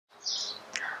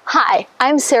Hi,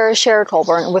 I'm Sherer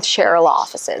Colburn with Sherer Law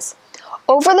Offices.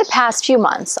 Over the past few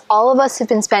months, all of us have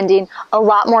been spending a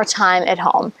lot more time at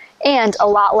home and a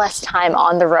lot less time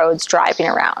on the roads driving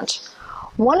around.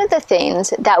 One of the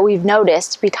things that we've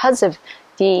noticed because of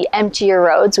the emptier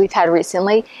roads we've had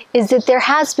recently is that there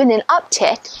has been an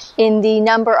uptick in the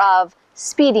number of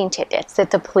speeding tickets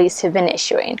that the police have been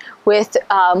issuing. With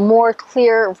more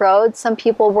clear roads, some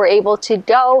people were able to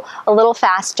go a little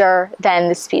faster than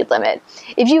the speed limit.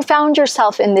 If you found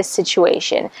yourself in this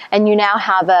situation and you now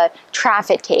have a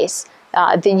traffic case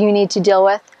that you need to deal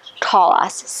with, call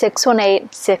us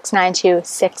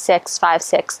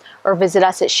 618-692-6656 or visit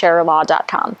us at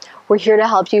shererlaw.com. We're here to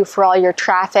help you for all your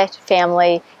traffic,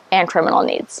 family, and criminal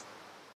needs.